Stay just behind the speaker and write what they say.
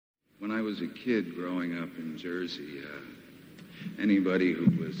When I was a kid growing up in Jersey, anybody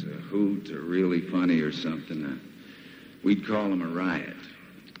who was a hoot or really funny or something, we'd call him a riot.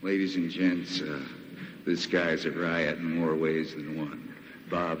 Ladies and gents, this guy's a riot in more ways than one.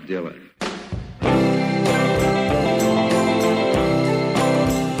 Bob Dylan.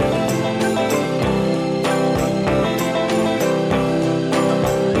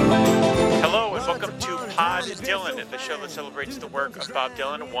 Dylan, the show that celebrates the work of Bob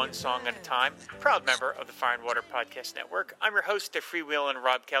Dylan one song at a time. Proud member of the Fire and Water Podcast Network. I'm your host, the freewheeling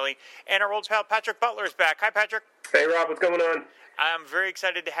Rob Kelly, and our old pal Patrick Butler is back. Hi, Patrick. Hey, Rob. What's going on? I'm very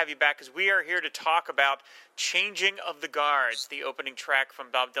excited to have you back because we are here to talk about Changing of the Guards, the opening track from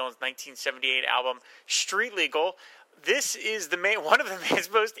Bob Dylan's 1978 album, Street Legal. This is one of the man's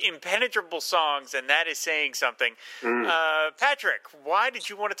most impenetrable songs, and that is saying something. Patrick, why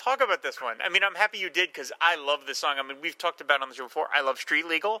did you want to talk about this one? I mean, I'm happy you did because I love this song. I mean, we've talked about it on the show before. I love Street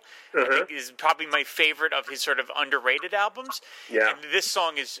Legal. I think it is probably my favorite of his sort of underrated albums. Yeah. And this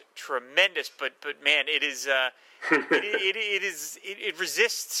song is tremendous, but man, it is it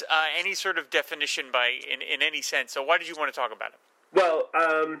resists any sort of definition in any sense. So why did you want to talk about it? Well,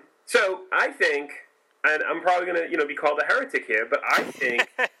 so I think. And I'm probably going to, be called a heretic here, but I think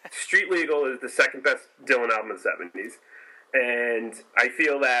Street Legal is the second best Dylan album of the 70s. And I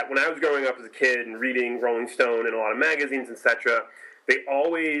feel that when I was growing up as a kid and reading Rolling Stone and a lot of magazines, etc., they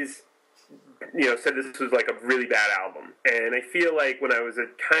always, said this was like a really bad album. And I feel like when I was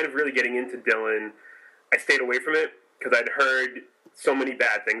kind of really getting into Dylan, I stayed away from it because I'd heard so many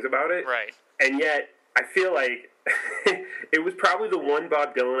bad things about it. Right. And yet, I feel like it was probably the one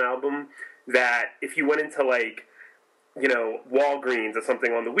Bob Dylan album that if you went into Walgreens or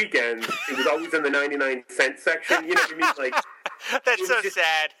something on the weekends, it was always in the 99-cent section. You know what I mean? Like that's so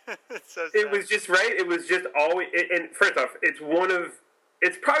sad. That's so sad. It was just right. It was just always. And first off, it's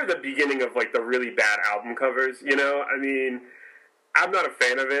probably the beginning of like the really bad album covers. I mean, I'm not a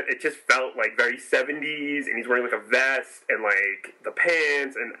fan of it. It just felt like very 70s, and he's wearing like a vest and like the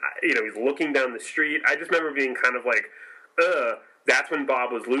pants, and he's looking down the street. I just remember being kind of like, ugh. That's when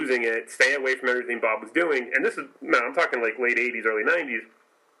Bob was losing it. Stay away from everything Bob was doing. And this is, I'm talking like late 80s, early 90s.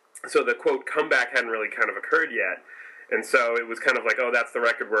 So the, quote, comeback hadn't really kind of occurred yet. And so it was kind of like, oh, that's the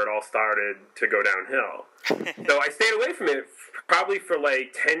record where it all started to go downhill. So I stayed away from it probably for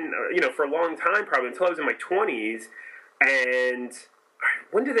like 10, for a long time, probably until I was in my 20s. And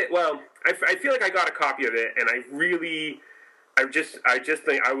when did it, well, I feel like I got a copy of it, and I just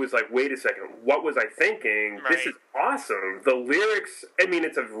think I was like, wait a second, what was I thinking? Right. This is awesome. The lyrics, I mean,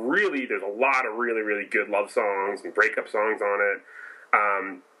 there's a lot of really, really good love songs and breakup songs on it.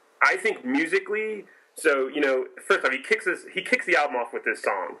 I think musically, so, first off, he kicks the album off with this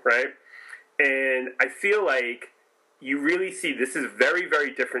song, right? And I feel like you really see this is very, very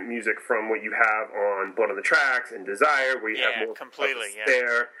different music from what you have on Blood on the Tracks and Desire, where you have more completely,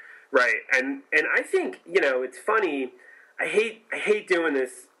 there. Right. And I think, it's funny. I hate doing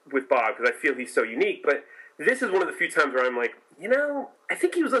this with Bob because I feel he's so unique, but this is one of the few times where I'm like, I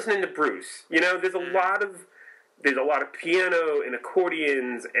think he was listening to Bruce. There's a lot of piano and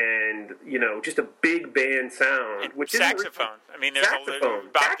accordions and just a big band sound, and which saxophone. I mean, Bob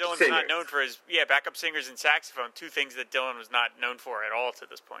Dylan's not known for his backup singers and saxophone, two things that Dylan was not known for at all to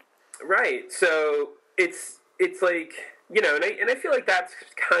this point. Right. So it's like. And I feel like that's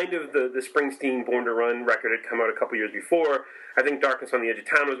kind of the Springsteen Born to Run record had come out a couple years before. I think Darkness on the Edge of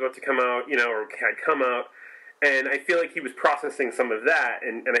Town was about to come out, or had come out. And I feel like he was processing some of that.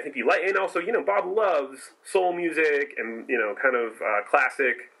 And I think and also, Bob loves soul music and, kind of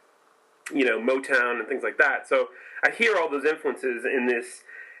classic, Motown and things like that. So I hear all those influences in this.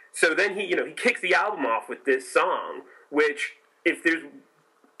 So then he kicks the album off with this song, which if there's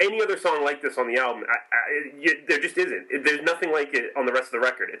any other song like this on the album, there just isn't. There's nothing like it on the rest of the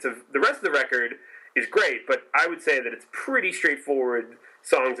record. The rest of the record is great, but I would say that it's pretty straightforward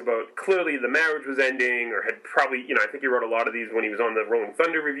songs about clearly the marriage was ending, or had probably, I think he wrote a lot of these when he was on the Rolling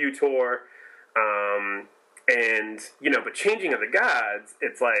Thunder Review tour. But Changing of the Gods,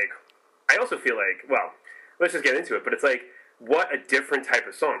 it's like, I also feel like, well, let's just get into it, but it's like, what a different type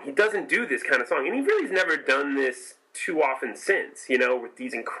of song. He doesn't do this kind of song, and he really has never done this too often since, with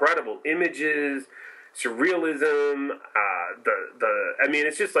these incredible images, surrealism,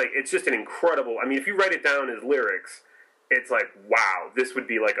 it's just an incredible, if you write it down as lyrics, it's like, wow, this would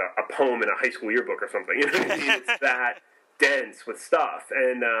be like a poem in a high school yearbook or something, what I mean? It's that dense with stuff,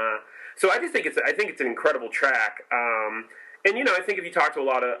 and so I think it's an incredible track, and I think if you talk to a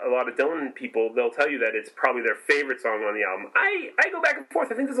lot of Dylan people, they'll tell you that it's probably their favorite song on the album. I go back and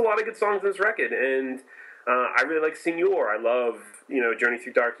forth. I think there's a lot of good songs on this record, and I really like Senor. I love, Journey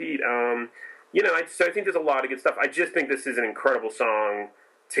Through Dark Heat. So I think there's a lot of good stuff. I just think this is an incredible song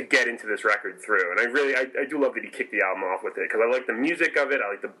to get into this record through, and I do love that he kicked the album off with it, because I like the music of it. I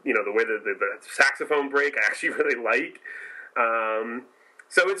like the way the saxophone break I actually really like.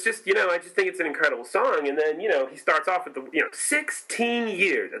 So it's just, I just think it's an incredible song. And then, he starts off with 16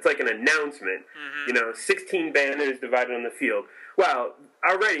 years. It's like an announcement. 16 banners divided on the field. Well,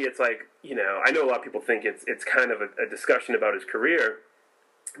 already it's like, I know a lot of people think it's kind of a discussion about his career.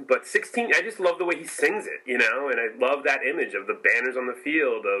 But 16, I just love the way he sings it, and I love that image of the banners on the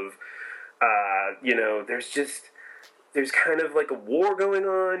field of, there's kind of like a war going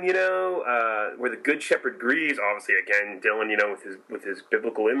on, where the Good Shepherd grieves. Obviously, again, Dylan, with his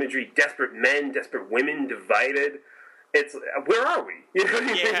biblical imagery, desperate men, desperate women, divided. It's where are we? You know what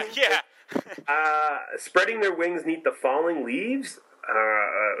I mean? Yeah. Spreading their wings 'neath the falling leaves.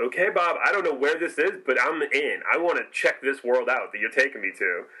 Okay, Bob, I don't know where this is, but I'm in. I want to check this world out that you're taking me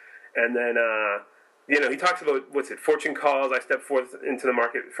to. And then, he talks about, Fortune calls, I step forth into the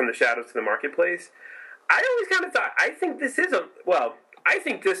market, from the shadows to the marketplace. I always kind of thought, I think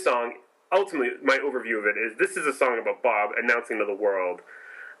this song, ultimately, my overview of it is, this is a song about Bob announcing to the world,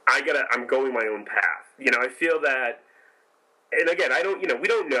 I'm going my own path. I feel that, and again, we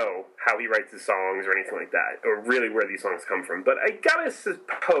don't know how he writes his songs or anything like that, or really where these songs come from, but I gotta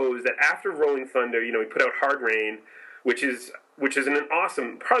suppose that after Rolling Thunder, he put out Hard Rain, which is an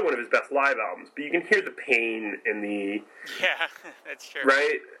awesome, probably one of his best live albums, but you can hear the pain and the... Yeah, that's true.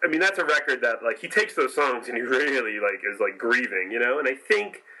 Right? I mean, that's a record that, he takes those songs and he really, is, grieving, and I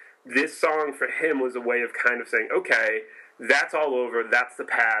think this song for him was a way of kind of saying, okay, that's all over, that's the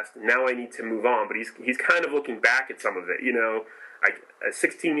past, now I need to move on, but he's kind of looking back at some of it,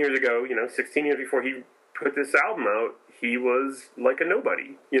 16 years ago, 16 years before he put this album out, he was like a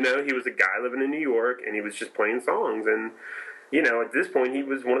nobody, he was a guy living in New York, and he was just playing songs, and, at this point, he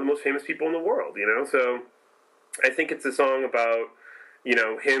was one of the most famous people in the world, so I think it's a song about,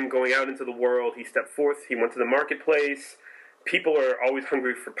 him going out into the world, he stepped forth, he went to the marketplace, people are always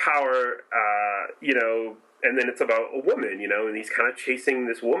hungry for power, and then it's about a woman, and he's kind of chasing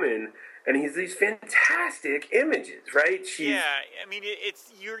this woman, and he's these fantastic images, right? Yeah, I mean,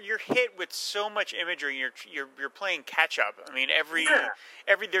 it's you're hit with so much imagery. You're playing catch up. I mean, every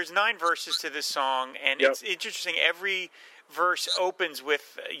there's 9 verses to this song, and it's interesting. Every verse opens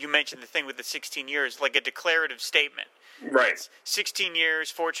with, you mentioned the thing with the 16 years, like a declarative statement. Right. It's 16 years,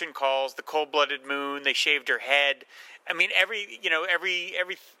 fortune calls, the cold-blooded moon, they shaved her head. I mean, every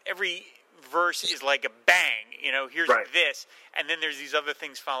verse is like a bang, here's this, and then there's these other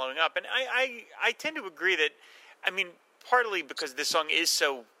things following up. And I tend to agree that, I mean, partly because this song is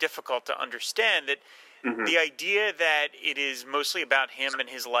so difficult to understand, that the idea that it is mostly about him and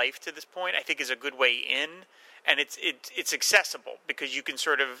his life to this point, I think is a good way in. And it's accessible, because you can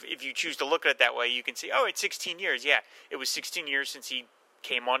sort of, if you choose to look at it that way, you can see, oh, it's 16 years. Yeah, it was 16 years since he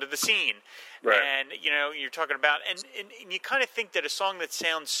came onto the scene. Right. And, you're talking about, and you kind of think that a song that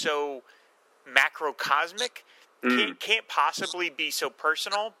sounds so macrocosmic can't possibly be so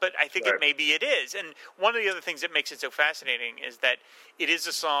personal, but I think maybe it is. And one of the other things that makes it so fascinating is that it is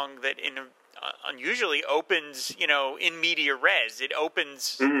a song that unusually opens, in media res. It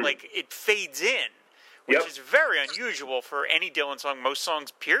opens, like, it fades in, which is very unusual for any Dylan song. Most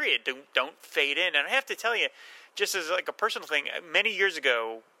songs, period, don't fade in. And I have to tell you, just as like a personal thing, many years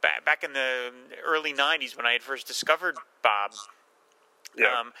ago, back in the early 90s when I had first discovered Bob,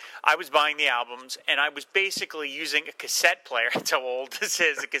 I was buying the albums, and I was basically using a cassette player. That's how old this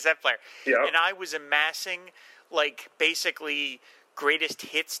is, a cassette player. And I was amassing, basically greatest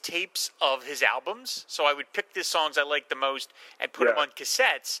hits tapes of his albums. So I would pick the songs I liked the most and put them on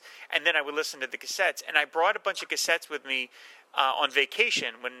cassettes, and then I would listen to the cassettes. And I brought a bunch of cassettes with me on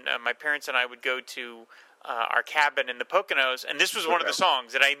vacation when my parents and I would go to our cabin in the Poconos, and this was one of the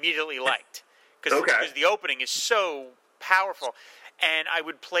songs that I immediately liked, because the opening is so powerful. And I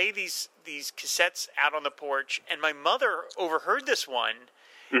would play these cassettes out on the porch, and my mother overheard this one,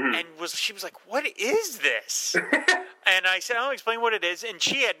 and she was like, "What is this?" And I said, "I'll explain what it is." And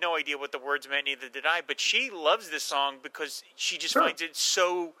she had no idea what the words meant, neither did I. But she loves this song because she just finds it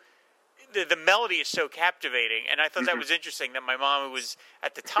so. The melody is so captivating, and I thought that was interesting. That my mom, who was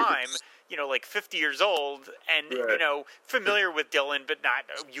at the time, 50 years old, and familiar with Dylan, but not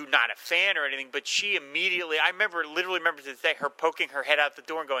a fan or anything. But she immediately, literally remember to this day, her poking her head out the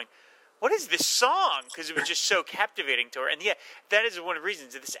door and going, "What is this song?" Because it was just so captivating to her. And yeah, that is one of the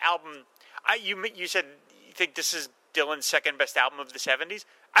reasons that this album. You said you think this is Dylan's second best album of the 70s.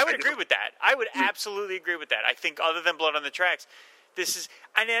 I would agree with that. I would absolutely agree with that. I think other than Blood on the Tracks, this is,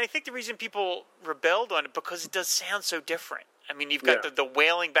 and I think the reason people rebelled on it because it does sound so different. I mean, you've got the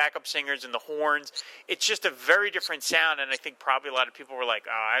wailing backup singers and the horns. It's just a very different sound, and I think probably a lot of people were like,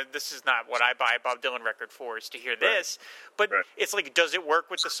 "Oh, this is not what I buy a Bob Dylan record for, is to hear this." But it's like, does it work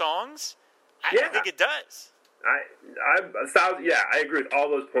with the songs? I think it does. I agree with all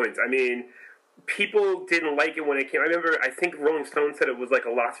those points. I mean, people didn't like it when it came. I remember, I think Rolling Stone said it was like a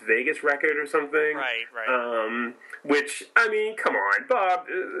Las Vegas record or something. Right. Which, I mean, come on, Bob.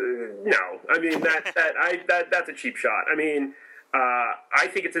 No, I mean that's a cheap shot. I mean, I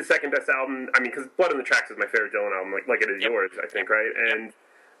think it's his second best album. I mean, because Blood on the Tracks is my favorite Dylan album, like it is yours, I think, right? And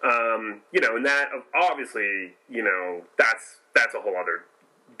and that obviously, that's a whole other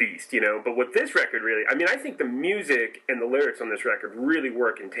beast, But with this record, really, I mean, I think the music and the lyrics on this record really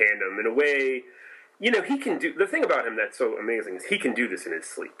work in tandem in a way. He can do, the thing about him that's so amazing is he can do this in his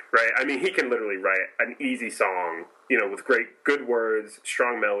sleep, right? I mean, he can literally write an easy song, with good words,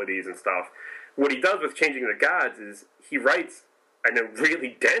 strong melodies and stuff. What he does with Changing the Gods is he writes a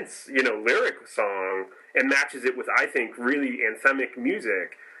really dense, lyric song and matches it with, I think, really anthemic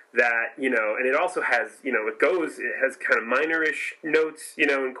music that, and it also has, it has kind of minor-ish notes,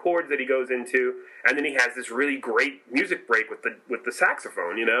 and chords that he goes into, and then he has this really great music break with the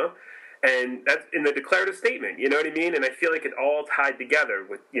saxophone, and that's in the declarative statement, you know what I mean? And I feel like it all tied together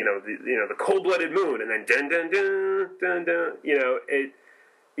with, the cold-blooded moon, and then dun dun dun dun dun,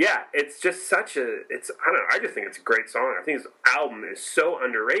 it's just I don't know, I just think it's a great song. I think this album is so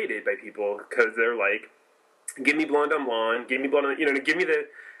underrated by people because they're like, give me Blonde on Blonde, give me Blonde on, give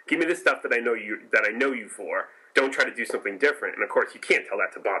me the stuff that I know you for. Don't try to do something different. And of course, you can't tell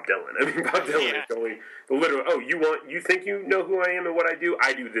that to Bob Dylan. I mean, Bob Dylan is going literally. You think you know who I am and what I do?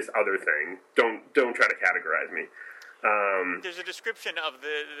 I do this other thing. Don't try to categorize me. There's a description of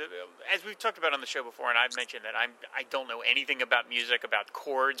as we've talked about on the show before, and I've mentioned that I don't know anything about music, about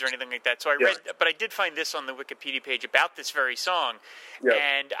chords or anything like that. So I read, but I did find this on the Wikipedia page about this very song,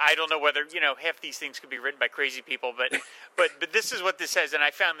 and I don't know whether half these things could be written by crazy people, but this is what this says, and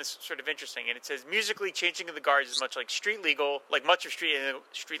I found this sort of interesting. And it says, musically, Changing of the Guards is much like much of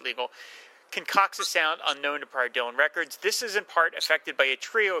Street Legal, concocts a sound unknown to prior Dylan records. This is in part affected by a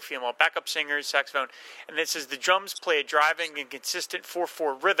trio of female backup singers, saxophone, and this is the drums play a driving and consistent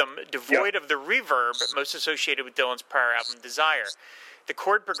 4/4 rhythm, devoid of the reverb most associated with Dylan's prior album, Desire. The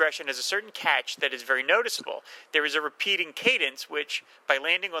chord progression has a certain catch that is very noticeable. There is a repeating cadence which, by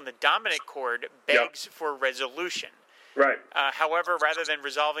landing on the dominant chord, begs for resolution. Right. However, rather than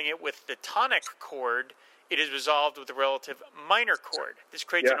resolving it with the tonic chord, it is resolved with a relative minor chord. This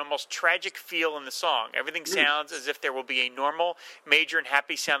creates an almost tragic feel in the song. Everything sounds as if there will be a normal, major, and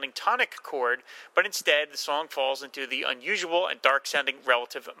happy-sounding tonic chord, but instead the song falls into the unusual and dark-sounding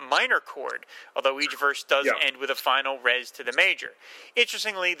relative minor chord, although each verse does end with a final res to the major.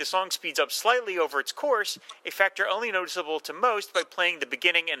 Interestingly, the song speeds up slightly over its course, a factor only noticeable to most by playing the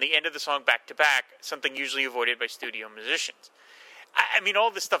beginning and the end of the song back-to-back, something usually avoided by studio musicians. I mean,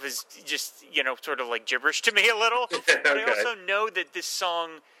 all this stuff is just, sort of like gibberish to me a little. But I also know that this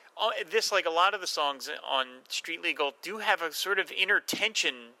song, like a lot of the songs on Street Legal, do have a sort of inner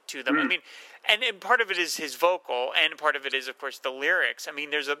tension to them. I mean, and part of it is his vocal, and part of it is, of course, the lyrics. I mean,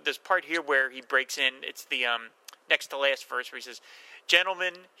 there's part here where he breaks in. It's the next to last verse where he says,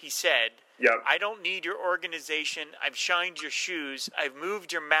 "Gentlemen," he said, "I don't need your organization. I've shined your shoes. I've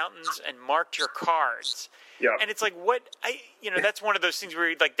moved your mountains and marked your cards." And it's like, that's one of those things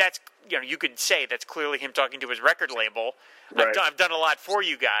where, that's, you could say that's clearly him talking to his record label. Right. I've done a lot for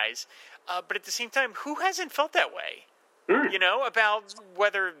you guys. But at the same time, who hasn't felt that way? About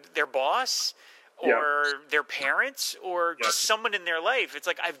whether their boss or their parents or just someone in their life. It's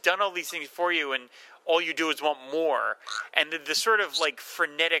like, I've done all these things for you, and all you do is want more. And the sort of,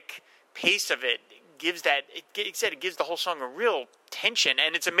 frenetic pace of it gives it gives the whole song a real tension,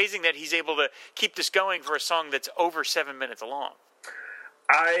 and it's amazing that he's able to keep this going for a song that's over 7 minutes long.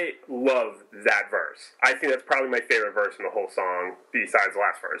 I love that verse. I think that's probably my favorite verse in the whole song, besides the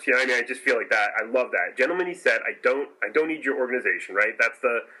last verse. I mean, I just feel like that. I love that. Gentlemen, he said, I don't need your organization, right? That's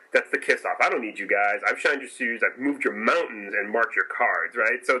the kiss off. I don't need you guys. I've shined your shoes. I've moved your mountains and marked your cards,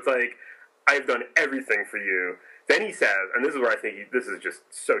 right? So it's like, I've done everything for you. Then he says, and this is where I think this is just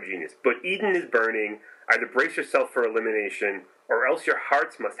so genius, but Eden is burning. Either brace yourself for elimination, or else your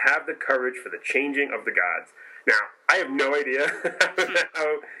hearts must have the courage for the changing of the gods. Now, I have no idea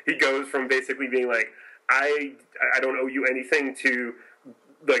how he goes from basically being like, I don't owe you anything, to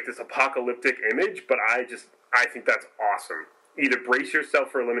this apocalyptic image, but I think that's awesome. Either brace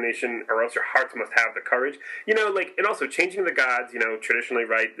yourself for elimination, or else your hearts must have the courage. And also Changing the Gods, traditionally,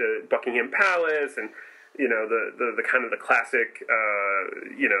 right, the Buckingham Palace, and the kind of the classic,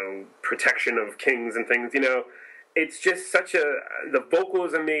 protection of kings and things, it's just the vocal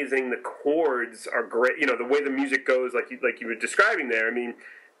is amazing. The chords are great. The way the music goes, like you were describing there. I mean,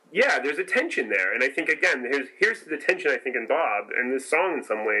 yeah, there's a tension there. And I think, again, here's the tension, I think, in Bob, and this song in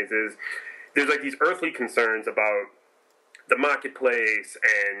some ways is, there's like these earthly concerns about the marketplace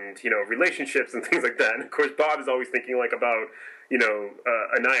and, relationships and things like that. And of course, Bob is always thinking like about,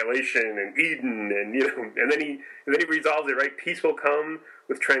 annihilation and Eden, and then he resolves it, right? Peace will come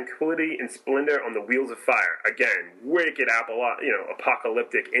with tranquility and splendor on the wheels of fire. Again, wicked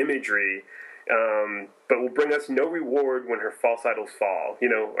apocalyptic imagery, but will bring us no reward when her false idols fall.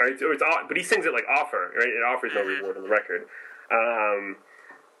 But he sings it like offer, right? It offers no reward on the record.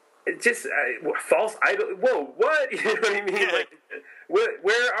 It just false idol. Whoa, what? You know what I mean? Like,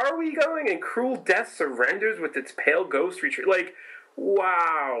 where are we going? And cruel death surrenders with its pale ghost retreat. Like,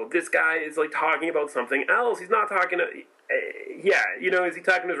 wow, this guy is like talking about something else. He's not talking to. Is he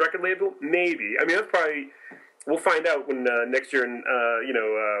talking to his record label? Maybe. I mean, that's probably. We'll find out when next year in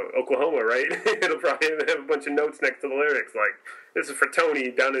Oklahoma, right? It'll probably have a bunch of notes next to the lyrics, like this is for Tony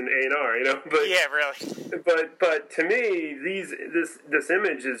down in A&R, But yeah, really. But to me, this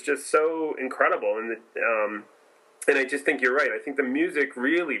image is just so incredible, and I just think you're right. I think the music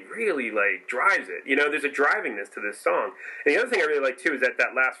really, really like drives it. There's a drivingness to this song. And the other thing I really like too is that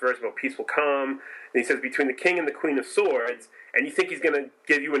last verse about peace will come, and he says between the king and the queen of swords, and you think he's going to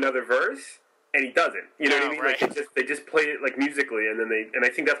give you another verse. And he doesn't, what I mean? Right. Like they just played it like musically, and then I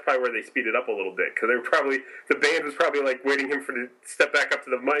think that's probably where they speed it up a little bit, because the band was probably like waiting him to step back up to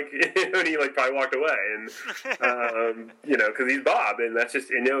the mic, and he like probably walked away, and because he's Bob, and that's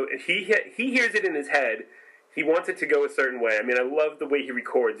just he hears it in his head, he wants it to go a certain way. I mean, I love the way he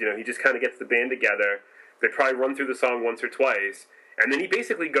records. He just kind of gets the band together. They probably run through the song once or twice. And then he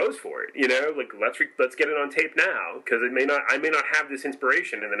basically goes for it, like let's get it on tape now, because I may not have this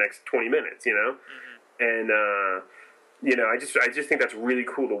inspiration in the next 20 minutes, and I just think that's really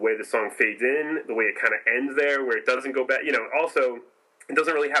cool, the way the song fades in, the way it kind of ends there, where it doesn't go back, also it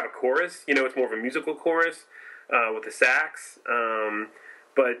doesn't really have a chorus, it's more of a musical chorus with the sax,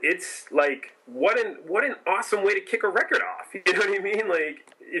 but it's like what an awesome way to kick a record off, you know what I mean? Like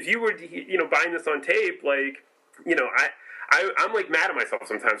if you were buying this on tape, like I'm like mad at myself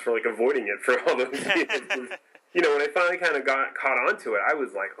sometimes for like avoiding it for all those years. When I finally kind of got caught onto it, I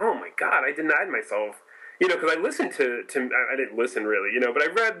was like, oh my God, I denied myself. Because I listened to I didn't listen really, but I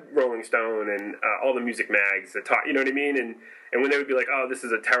read Rolling Stone and all the music mags that talk, you know what I mean? And when they would be like, oh, this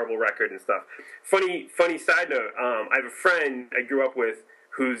is a terrible record and stuff. Funny side note, I have a friend I grew up with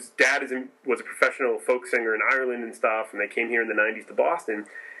whose dad was a professional folk singer in Ireland and stuff, and they came here in the 90s to Boston.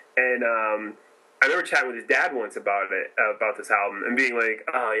 And I remember chatting with his dad once about this album, and being like,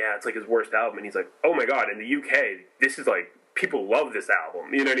 oh yeah, it's like his worst album. And he's like, oh my God, in the UK, this is like, people love this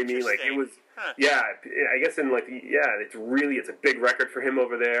album. You know what I mean? Like it was, yeah, I guess it's a big record for him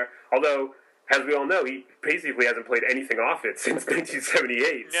over there. Although, as we all know, he basically hasn't played anything off it since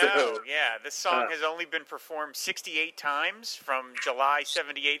 1978. No, yeah, this song has only been performed 68 times from July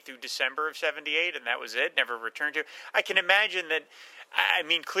 78 through December of 78, and that was it, never returned to. I can imagine that. I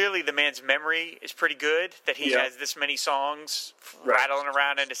mean, clearly the man's memory is pretty good, that he has this many songs rattling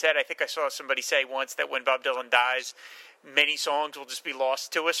around in his head. I think I saw somebody say once that when Bob Dylan dies, many songs will just be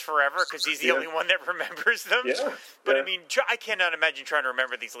lost to us forever because he's the only one that remembers them. Yeah. But, I mean, I cannot imagine trying to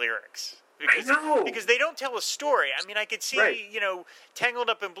remember these lyrics. Because they don't tell a story. I mean, I could see, Tangled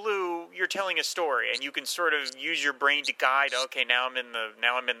Up in Blue, you're telling a story, and you can sort of use your brain to guide, okay, now I'm in the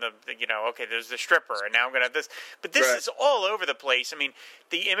okay, there's the stripper, and now I'm going to have this. But this is all over the place. I mean,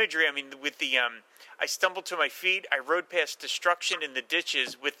 the imagery, with the, I stumbled to my feet, I rode past destruction in the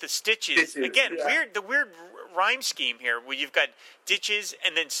ditches with the stitches. Again, the weird rhyme scheme here, where you've got ditches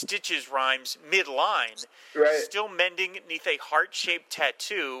and then stitches rhymes mid-line. Right. Still mending neath a heart-shaped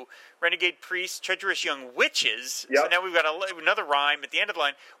tattoo, renegade priests, treacherous young witches. Yep. So now we've got another rhyme at the end of the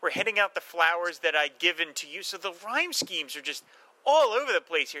line. We're handing out the flowers that I'd given to you. So the rhyme schemes are just all over the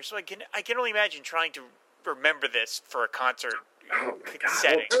place here. So I can only imagine trying to remember this for a concert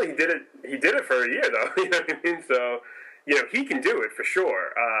setting. Well, he did it for a year, though. You know what I mean? So, he can do it for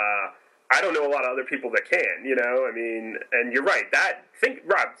sure. I don't know a lot of other people that can, I mean, and you're right.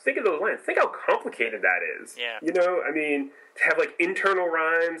 Rob, think of those lines. Think how complicated that is. Yeah. I mean, to have like internal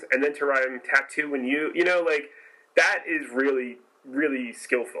rhymes and then to rhyme tattoo when like that is really really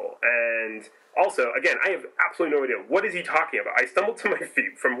skillful. And also, again, I have absolutely no idea. What is he talking about? I stumbled to my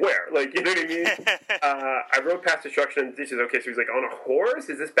feet from where? Like, you know what I mean? I rode past destruction and ditches. Okay, so he's like, on a horse?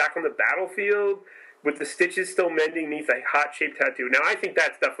 Is this back on the battlefield? With the stitches still mending neath a heart-shaped tattoo. Now, I think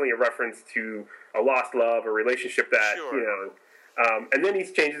that's definitely a reference to a lost love, a relationship that, Sure. you know... and then he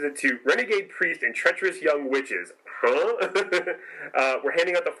changes it to renegade priest and treacherous young witches. Huh? We're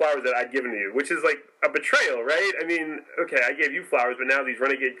handing out the flowers that I'd given to you, which is like a betrayal, right? I mean, okay, I gave you flowers, but now these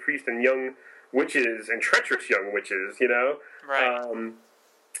renegade priest and young witches and treacherous young witches, you know? Right.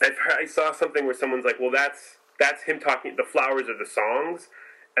 I saw something where someone's like, well, that's him talking, the flowers are the songs,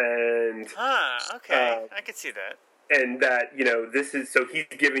 and... okay, I could see that. And that, you know, this is, so he's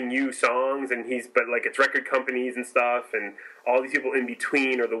giving you songs, and but like it's record companies and stuff, and all these people in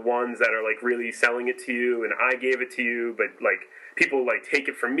between are the ones that are like really selling it to you, and I gave it to you, but like people like take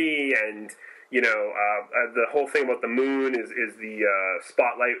it from me, and you know, the whole thing about the moon is the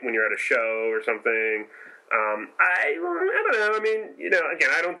spotlight when you're at a show or something. I don't know. I mean, you know, again,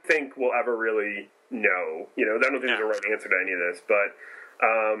 I don't think we'll ever really know. You know, I don't think there's a right answer to any of this, but.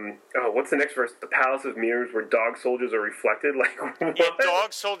 What's the next verse? The palace of mirrors where dog soldiers are reflected. Like what? Yeah,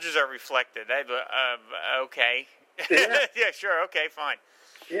 dog soldiers are reflected. Okay. Yeah. Yeah, sure. Okay, fine.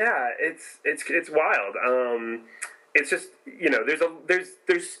 Yeah, it's wild. It's just, you know, there's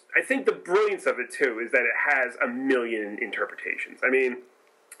I think the brilliance of it too is that it has a million interpretations. I mean,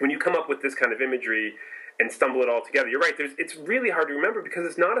 when you come up with this kind of imagery and stumble it all together, you're right. It's really hard to remember because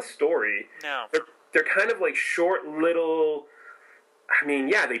it's not a story. No. They're kind of like short little. I mean,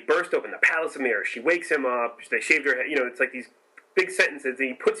 yeah, they burst open the palace of mirrors. She wakes him up. They shaved her head. You know, it's like these big sentences. And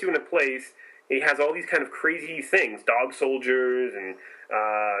he puts you in a place. And he has all these kind of crazy things, dog soldiers and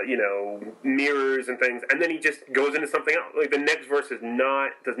you know, mirrors and things. And then he just goes into something else. Like the next verse does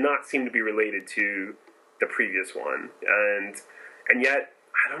not seem to be related to the previous one. And yet,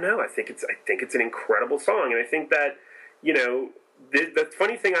 I don't know. I think it's an incredible song. And I think that, you know, the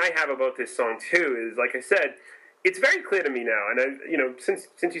funny thing I have about this song too is, like I said. It's very clear to me now, and you know, since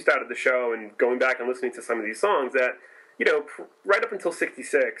you started the show and going back and listening to some of these songs, that you know, right up until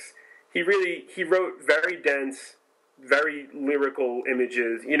 '66, he wrote very dense, very lyrical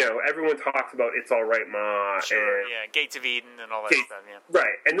images. You know, everyone talks about "It's All Right, Ma," Sure, and Gates of Eden, and all that stuff. Yeah,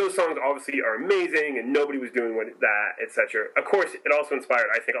 right. And those songs obviously are amazing, and nobody was doing that, etc. Of course, it also inspired,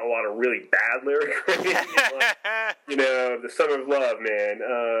 I think, a lot of really bad lyrics. You know, "The Summer of Love,"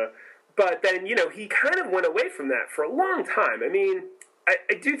 man. But then, you know, he kind of went away from that for a long time. I mean, I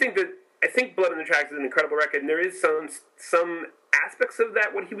think Blood on the Tracks is an incredible record, and there is some aspects of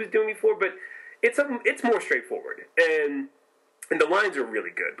that what he was doing before, but it's more straightforward, and the lines are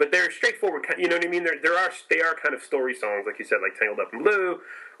really good, but they're straightforward. You know what I mean? They are kind of story songs, like you said, like "Tangled Up in Blue"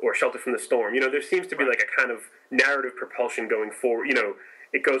 or "Shelter from the Storm." You know, there seems to be like a kind of narrative propulsion going forward. You know,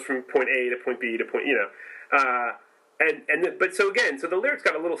 it goes from point A to point B to point. You know. But so the lyrics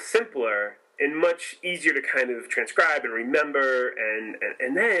got a little simpler and much easier to kind of transcribe and remember,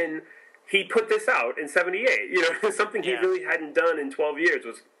 and then he put this out in '78. You know, something he really hadn't done in 12 years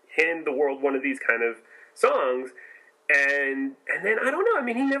was hand the world one of these kind of songs, and then I don't know. I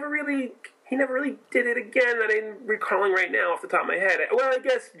mean, he never really did it again that I'm recalling right now off the top of my head. Well, I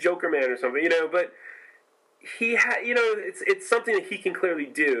guess Joker Man or something, you know, but he had, you know, it's something that he can clearly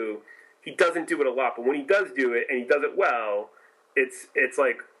do. He doesn't do it a lot, but when he does do it, and he does it well, it's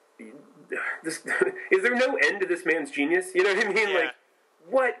like, this, is there no end to this man's genius? You know what I mean? Yeah. Like,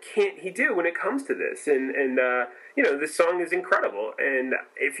 what can't he do when it comes to this? And you know, this song is incredible. And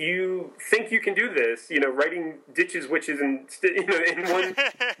if you think you can do this, you know, writing ditches, witches, and you know,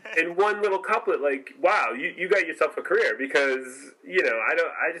 in one little couplet, like, wow, you got yourself a career. Because you know,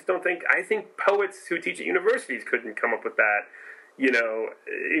 I think poets who teach at universities couldn't come up with that. You know,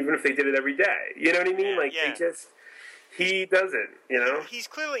 even if they did it every day. You know what I mean? He does it, you know? He's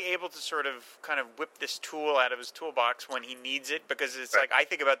clearly able to sort of kind of whip this tool out of his toolbox when he needs it, because it's like, I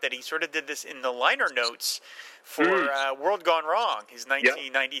think about that, he sort of did this in the liner notes for World Gone Wrong, his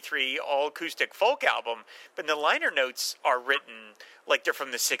 1993 all-acoustic folk album, but the liner notes are written like they're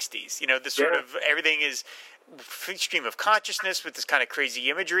from the 60s. You know, the sort of, everything is stream of consciousness with this kind of crazy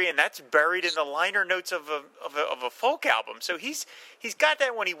imagery, and that's buried in the liner notes of a folk album. So he's got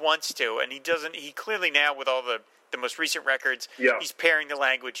that when he wants to, and he clearly now, with all the most recent records, he's paring the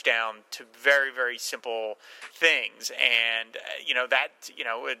language down to very, very simple things, and you know, that, you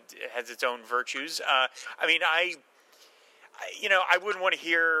know, it has its own virtues. I mean, I wouldn't want to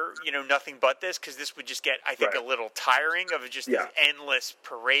hear, nothing but this, because this would just get, I think, Right. a little tiring of just Yeah. this endless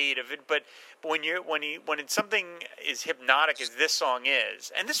parade of it. But when it's something as hypnotic as this song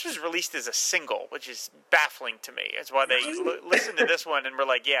is, and this was released as a single, which is baffling to me. That's why they listened to this one and were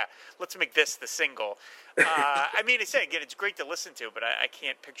like, yeah, let's make this the single. I mean, again, it's great to listen to, but I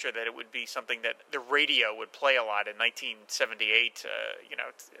can't picture that it would be something that the radio would play a lot in 1978,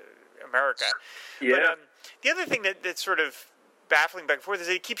 America. Yeah. But the other thing that's sort of baffling back and forth is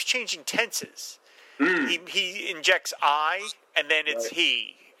that he keeps changing tenses. He injects I, and then it's Right.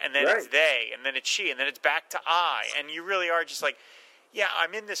 he, and then it's they, and then it's she, and then it's back to I. And you really are just like, yeah,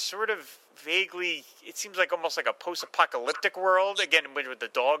 I'm in this sort of vaguely, it seems like almost like a post-apocalyptic world, again, with the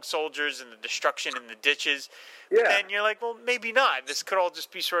dog soldiers and the destruction in the ditches. But Yeah. then you're like, well, maybe not. This could all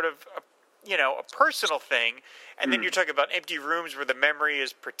just be sort of a personal thing. And then you're talking about empty rooms where the memory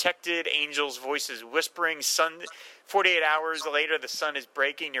is protected, angels' voices whispering, 48 hours later, the sun is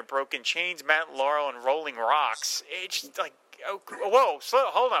breaking, your broken chains, Mount Laurel and rolling rocks. It's just like, whoa,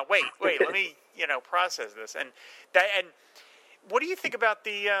 hold on, wait, let me, process this. And what do you think about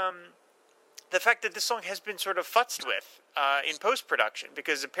the fact that this song has been sort of futzed with in post-production?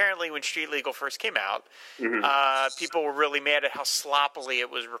 Because apparently when Street Legal first came out, people were really mad at how sloppily it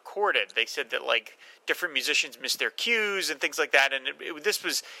was recorded. They said that, like, different musicians missed their cues and things like that. And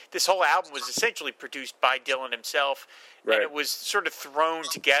this whole album was essentially produced by Dylan himself. Right. And it was sort of thrown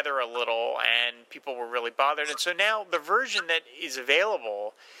together a little, and people were really bothered. And so now the version that is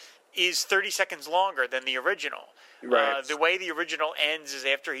available is 30 seconds longer than the original. Right. The way the original ends is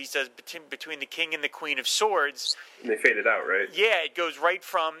after he says between the King and the Queen of Swords. And they fade it out, right? Yeah, it goes right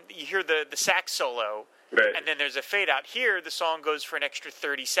from, you hear the sax solo, Right. and then there's a fade out. Here, the song goes for an extra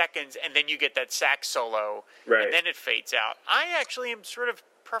 30 seconds, and then you get that sax solo, Right. and then it fades out. I actually am sort of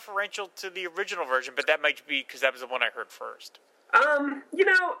preferential to the original version, but that might be because that was the one I heard first.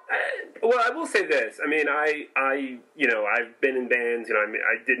 Well, I will say this. I mean, I've been in bands.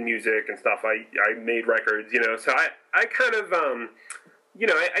 I did music and stuff. I made records. So I kind of,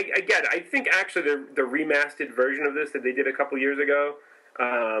 I get it. I think actually the remastered version of this that they did a couple years ago,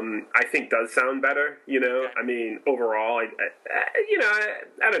 I think does sound better. I mean, overall,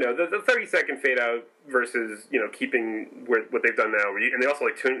 I don't know. The 30-second fade out versus keeping what they've done now, and they also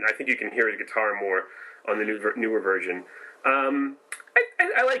tune. I think you can hear his guitar more on the newer version.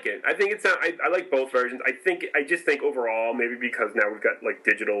 I like it. I think I like both versions. I just think overall, maybe because now we've got like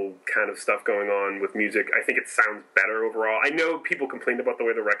digital kind of stuff going on with music, I think it sounds better overall. I know people complained about the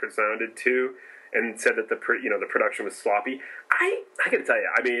way the record sounded too, and said that the production was sloppy. I gotta tell you,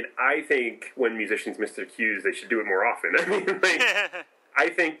 I mean, I think when musicians miss their cues, they should do it more often. I mean, like, I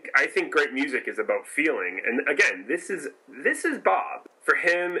think great music is about feeling, and again, this is Bob. For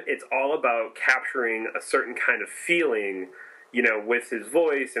him, it's all about capturing a certain kind of feeling, with his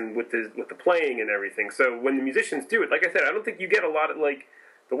voice and with the playing and everything. So when the musicians do it, like I said, I don't think you get a lot of, like,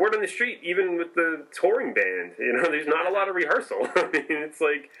 the word on the street, even with the touring band. There's not a lot of rehearsal. I mean, it's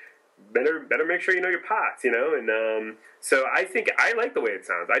like better make sure you know your parts, and so I think I like the way it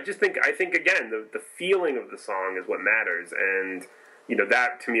sounds. I think again the feeling of the song is what matters, and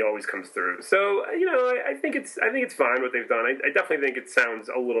that to me always comes through. So I think it's fine what they've done. I definitely think it sounds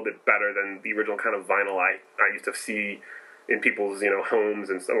a little bit better than the original kind of vinyl I used to see in people's homes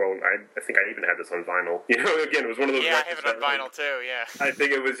and so. Well, I think I even had this on vinyl. Again, it was one of those. Yeah, I have it on vinyl too. Yeah. I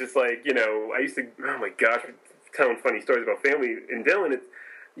think it was just like I used to. Oh my gosh, telling funny stories about family and Dylan. It's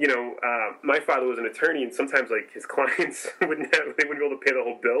my father was an attorney, and sometimes like his clients wouldn't be able to pay the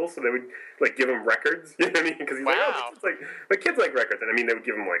whole bill, so they would like give him records. You know what I mean? Because he's like, my kids like records, and I mean they would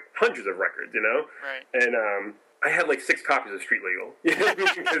give him like hundreds of records, Right. And I had like 6 copies of Street Legal.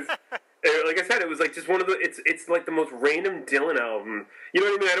 Because like I said, it was like just one of the. It's like the most random Dylan album. You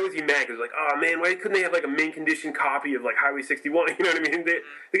know what I mean? I'd always be mad. It was like, oh man, why couldn't they have like a mint condition copy of like Highway 61? You know what I mean?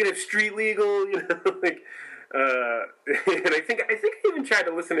 They could have Street Legal. like. And I think I even tried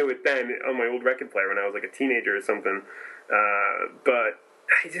to listen to it then on my old record player when I was like a teenager or something. But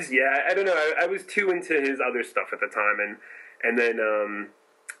I don't know. I was too into his other stuff at the time, and then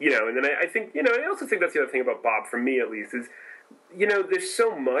I think I also think that's the other thing about Bob, for me at least, is there's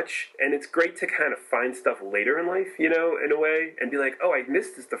so much, and it's great to kind of find stuff later in life, in a way, and be like, oh, I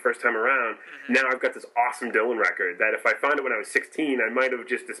missed this the first time around. Mm-hmm. Now I've got this awesome Dylan record that if I found it when I was 16, I might have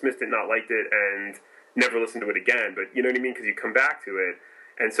just dismissed it, not liked it, and never listened to it again. But you know what I mean? Because you come back to it.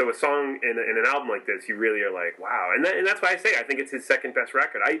 And so a song in an album like this, you really are like, wow. And that's why I say I think it's his second best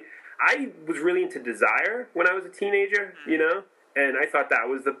record. I was really into Desire when I was a teenager, and I thought that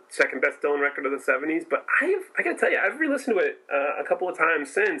was the second best Dylan record of the 70s. But I got to tell you, I've re-listened to it a couple of times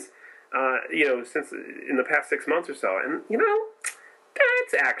since, since in the past 6 months or so. And,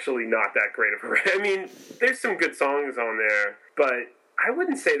 that's actually not that great of a record. I mean, there's some good songs on there, but I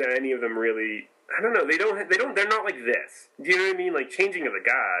wouldn't say that any of them really, I don't know, they're not like this. Do you know what I mean? Like, Changing of the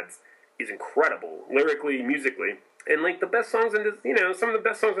Gods is incredible, lyrically, musically. And, like, the best songs in, some of the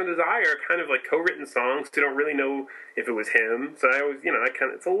best songs on Desire are kind of, like, co-written songs. You don't really know if it was him. So I always,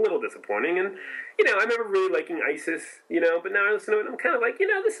 it's a little disappointing. And, I remember really liking Isis, but now I listen to it and I'm kind of like,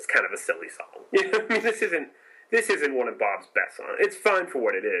 this is kind of a silly song. I mean, this isn't one of Bob's best songs. It's fine for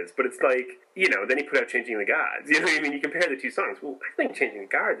what it is, but it's like, then he put out Changing the Gods. You know what I mean? You compare the two songs. Well, I think Changing the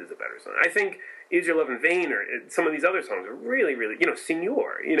Gods is a better song. I think Is Your Love in Vain or some of these other songs are really, really,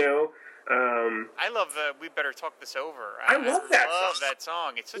 Senor, I love We Better Talk This Over. I love that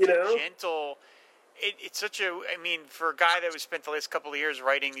song. It's such a gentle... It's such a... I mean, for a guy that was spent the last couple of years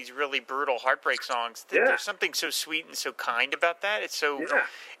writing these really brutal heartbreak songs, there's something so sweet and so kind about that. It's so... Yeah.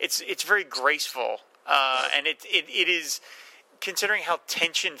 It's very graceful. And it is... Considering how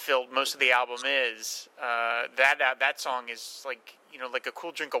tension-filled most of the album is, that song is like... like a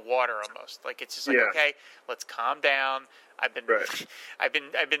cool drink of water almost. Like, it's just like, okay, let's calm down. I've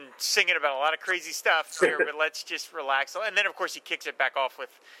been singing about a lot of crazy stuff here, but let's just relax. And then, of course, he kicks it back off with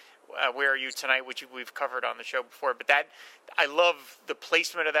Where Are You Tonight, which we've covered on the show before. But I love the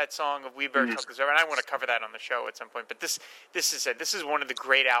placement of that song of We Better Talk This Over, and I want to cover that on the show at some point. But this is one of the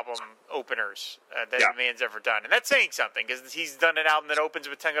great album openers that the man's ever done, and that's saying something because he's done an album that opens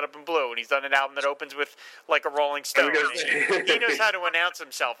with Tangled Up in Blue, and he's done an album that opens with Like a Rolling Stone. He knows how to announce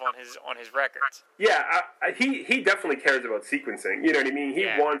himself on his records. Yeah, he definitely cares about sequencing. You know what I mean? He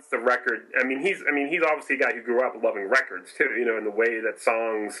wants the record. I mean, he's obviously a guy who grew up loving records too. In the way that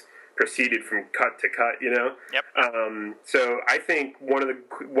songs proceeded from cut to cut, Yep. So I think one of the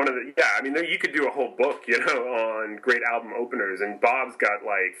I mean, you could do a whole book, on great album openers, and Bob's got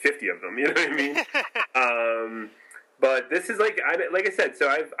like 50 of them. You know what I mean? But this is like I said. So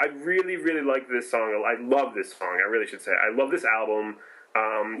I really really like this song. I love this song. I really should say I love this album.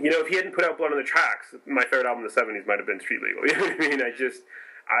 If he hadn't put out Blood on the Tracks, my favorite album in the '70s might have been Street Legal. You know what I mean?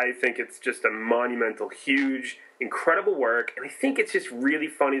 I think it's just a monumental, huge, incredible work, and I think it's just really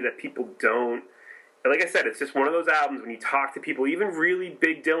funny that people don't. Like I said, it's just one of those albums when you talk to people, even really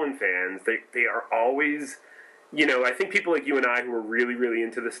big Dylan fans, they are always, I think people like you and I who are really, really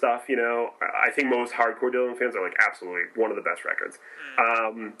into this stuff, I think most hardcore Dylan fans are like, absolutely, one of the best records.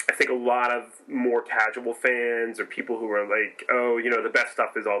 I think a lot of more casual fans or people who are like, oh, the best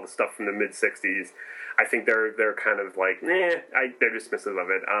stuff is all the stuff from the mid-'60s. I think they're kind of like, they're dismissive of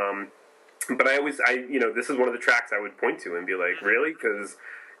it. But this is one of the tracks I would point to and be like, really? Because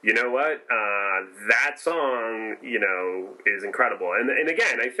you know what? That song, is incredible. And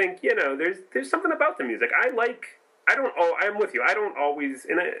again, I think, there's something about the music. I'm with you. I don't always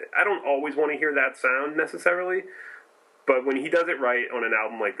want to hear that sound necessarily. But when he does it right on an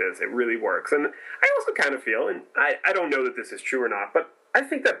album like this, it really works. And I also kind of feel, and I don't know that this is true or not, but I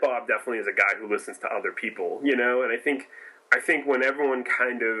think that Bob definitely is a guy who listens to other people, and I think when everyone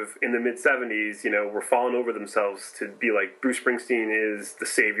kind of in the mid-'70s, were falling over themselves to be like Bruce Springsteen is the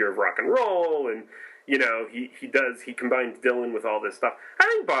savior of rock and roll, and he combines Dylan with all this stuff. I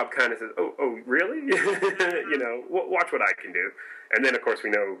think Bob kind of says, oh really? Watch what I can do. And then of course we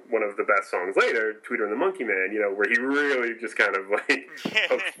know one of the best songs later, Tweeter and the Monkey Man, where he really just kind of like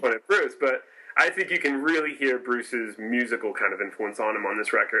pokes fun at Bruce, but I think you can really hear Bruce's musical kind of influence on him on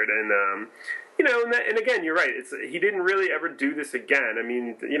this record, and and again, you're right. He didn't really ever do this again. I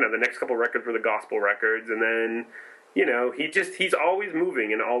mean, the next couple records were the gospel records, and then he's always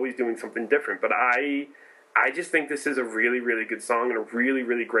moving and always doing something different. But I just think this is a really, really good song and a really,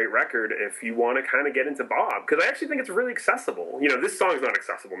 really great record if you want to kind of get into Bob, because I actually think it's really accessible. This song's not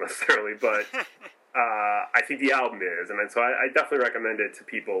accessible necessarily, but. I think the album is, and so I definitely recommend it to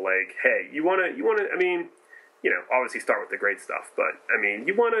people. Like, hey, you want to. I mean, obviously start with the great stuff, but I mean,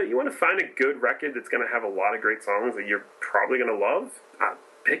 you want to find a good record that's going to have a lot of great songs that you're probably going to love.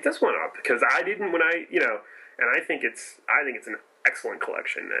 Pick this one up because I didn't when I and I think it's an excellent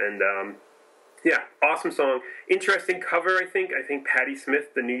collection and. Awesome song. Interesting cover, I think. Patti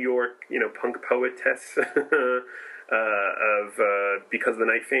Smith, the New York, punk poetess of Because the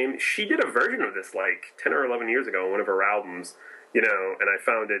Night fame, she did a version of this like 10 or 11 years ago on one of her albums, and I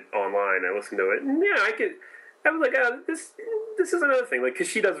found it online. I listened to it, and I was like, this is another thing, like, because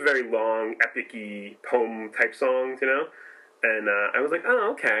she does very long, epic-y poem-type songs, and I was like,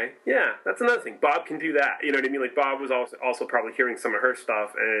 oh, okay, yeah, that's another thing. Bob can do that, you know what I mean? Like, Bob was also probably hearing some of her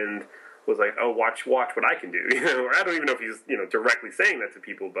stuff and was like, oh, watch what I can do, or I don't even know if he's, directly saying that to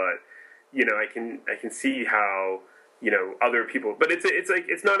people, but, I can see how other people. But it's like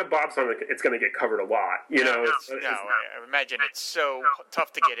it's not a Bob song that it's going to get covered a lot. I imagine it's so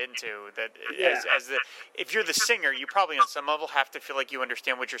tough to get into that. If you're the singer, you probably on some level have to feel like you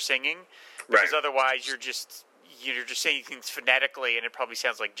understand what you're singing, because otherwise you're just saying things phonetically, and it probably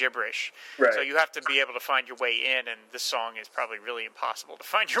sounds like gibberish. Right. So you have to be able to find your way in, and this song is probably really impossible to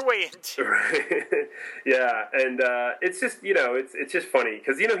find your way into. Right. Yeah, and it's just it's just funny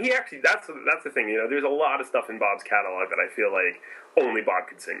because he actually that's the thing. There's a lot of stuff in Bob's catalog that I feel like only Bob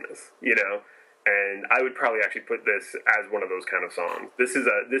could sing this. And I would probably actually put this as one of those kind of songs. This is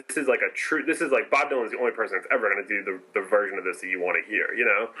like Bob Dylan's the only person that's ever going to do the version of this that you want to hear.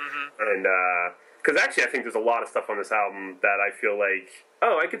 Mm-hmm. And because actually I think there's a lot of stuff on this album that I feel like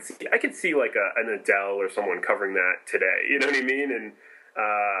I could see like an Adele or someone covering that today. You know what I mean? And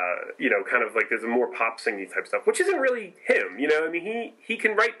kind of like there's a more pop singy type stuff, which isn't really him. He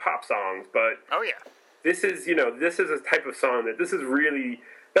can write pop songs, but this is a type of song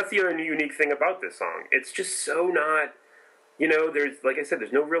that's the other unique thing about this song. It's just so not. There's, like I said,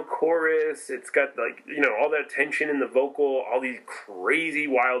 there's no real chorus. It's got, all that tension in the vocal, all these crazy,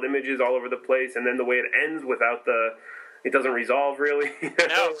 wild images all over the place, and then the way it ends it doesn't resolve, really.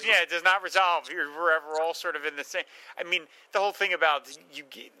 No, it does not resolve. We're all sort of in the same. I mean, the whole thing about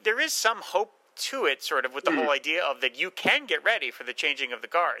there is some hope to it, sort of, with the whole idea of that you can get ready for the changing of the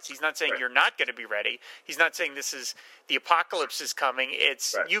guards. He's not saying you're not going to be ready. He's not saying the apocalypse is coming.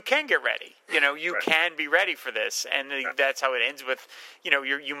 It's you can get ready. You can be ready for this, and that's how it ends with,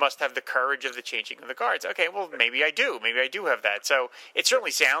 you must have the courage of the changing of the guards. Okay, well, maybe I do. Maybe I do have that. So it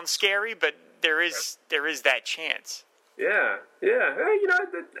certainly sounds scary, but there is that chance. Yeah.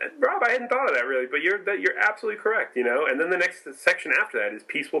 Rob, I hadn't thought of that really, but you're absolutely correct. And then the next section after that is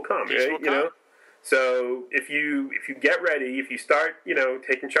 "Peace Will Come." Peace will come. So if you get ready, if you start,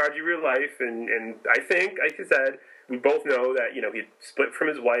 taking charge of your life, and I think, like I said, we both know that he split from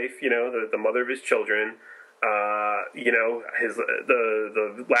his wife, the mother of his children. The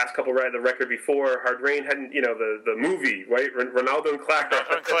last couple the record before Hard Rain hadn't, the movie, right? Ronaldo and Clara.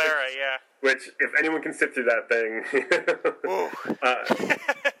 Ronaldo and Clara, yeah. Which, if anyone can sit through that thing,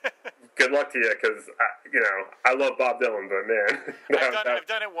 good luck to you, because I love Bob Dylan, but man, I've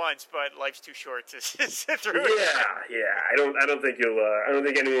done it once, but life's too short to sit through. I don't think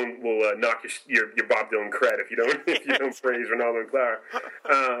anyone will knock your Bob Dylan cred if you don't praise Ronaldo and Clara.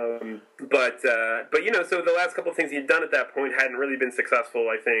 But so the last couple of things he'd done at that point hadn't really been successful,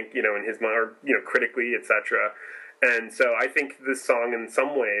 I think, in his mind, or critically, etc. And so I think this song, in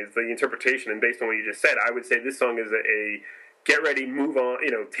some ways, the interpretation, and based on what you just said, I would say this song is a get ready, move on,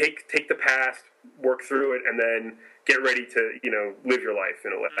 take the past, work through it, and then get ready to, live your life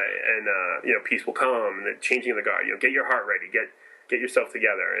in a way. And, peace will come, and the changing of the guard, get your heart ready, get yourself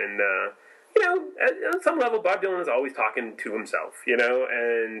together. And, at some level, Bob Dylan is always talking to himself,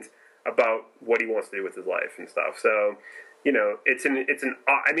 and about what he wants to do with his life and stuff. So, this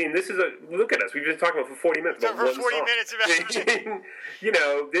is look at us. We've been talking about for 40 minutes. For 40 minutes about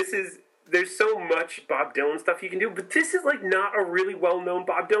there's so much Bob Dylan stuff you can do, but this is like not a really well-known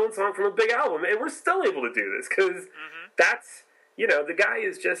Bob Dylan song from a big album, and we're still able to do this because that's, the guy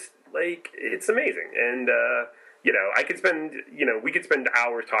is just like, it's amazing. And, I could spend, we could spend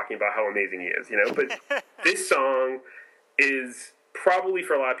hours talking about how amazing he is, but this song is probably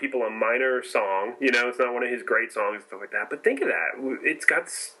for a lot of people a minor song, it's not one of his great songs and stuff like that, but think of that.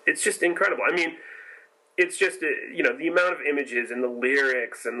 It's just incredible. I mean, it's just, the amount of images and the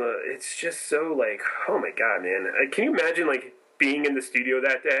lyrics and it's just so like, oh my God, man. Can you imagine like being in the studio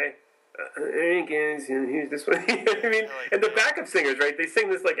that day? Here's this one. You know what I mean? And the backup singers, right? They sing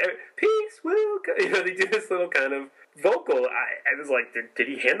this like, peace will come. They do this little kind of vocal. I was like, did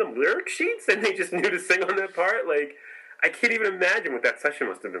he hand them lyric sheets and they just knew to sing on that part? Like, I can't even imagine what that session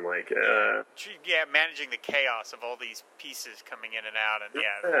must have been like. Managing the chaos of all these pieces coming in and out, and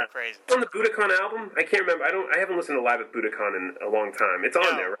it's crazy. On the Budokan album, I can't remember. I haven't listened to Live at Budokan in a long time. It's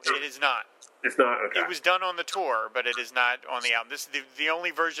on there, right? It is not. It's not? Okay. It was done on the tour, but it is not on the album. The only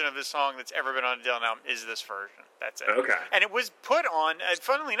version of this song that's ever been on a Dylan album is this version. That's it. Okay. And it was put on,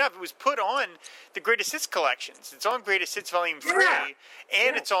 funnily enough, it was put on the Greatest Hits collections. It's on Greatest Hits Volume 3,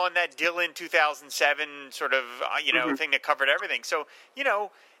 and it's on that Dylan 2007 sort of, thing that covered everything. So,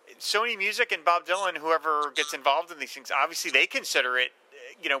 Sony Music and Bob Dylan, whoever gets involved in these things, obviously they consider it,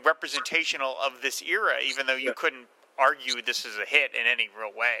 representational of this era, even though you couldn't argue this is a hit in any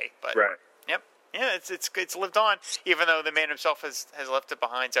real way. But right. Yep. Yeah, it's lived on, even though the man himself has left it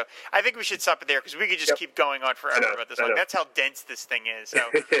behind. So I think we should stop it there because we could just keep going on forever about this song. That's how dense this thing is. So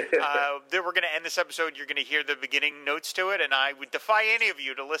then we're going to end this episode. You're going to hear the beginning notes to it, and I would defy any of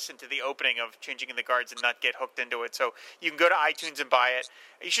you to listen to the opening of Changing of the Guards and not get hooked into it. So you can go to iTunes and buy it.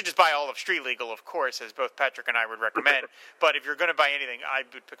 You should just buy all of Street Legal, of course, as both Patrick and I would recommend. But if you're going to buy anything, I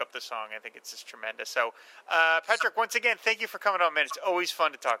would pick up the song. I think it's just tremendous. So, Patrick, once again, thank you for coming on, man. It's always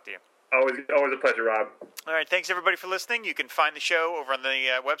fun to talk to you. Always a pleasure, Rob. All right, thanks everybody for listening. You can find the show over on the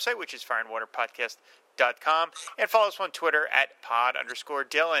website, which is fireandwaterpodcast.com, and follow us on Twitter at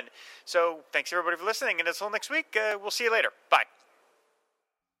pod_Dylan. So thanks everybody for listening, and until next week, we'll see you later. Bye.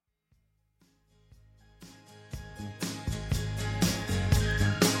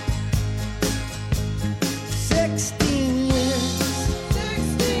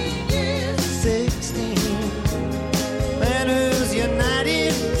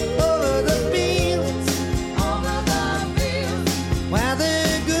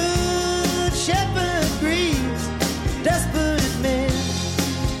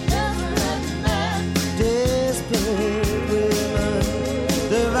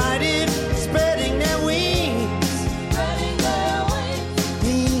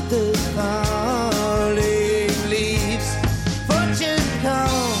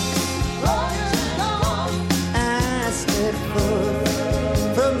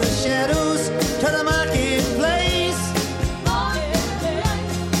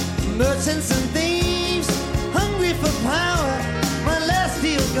 Since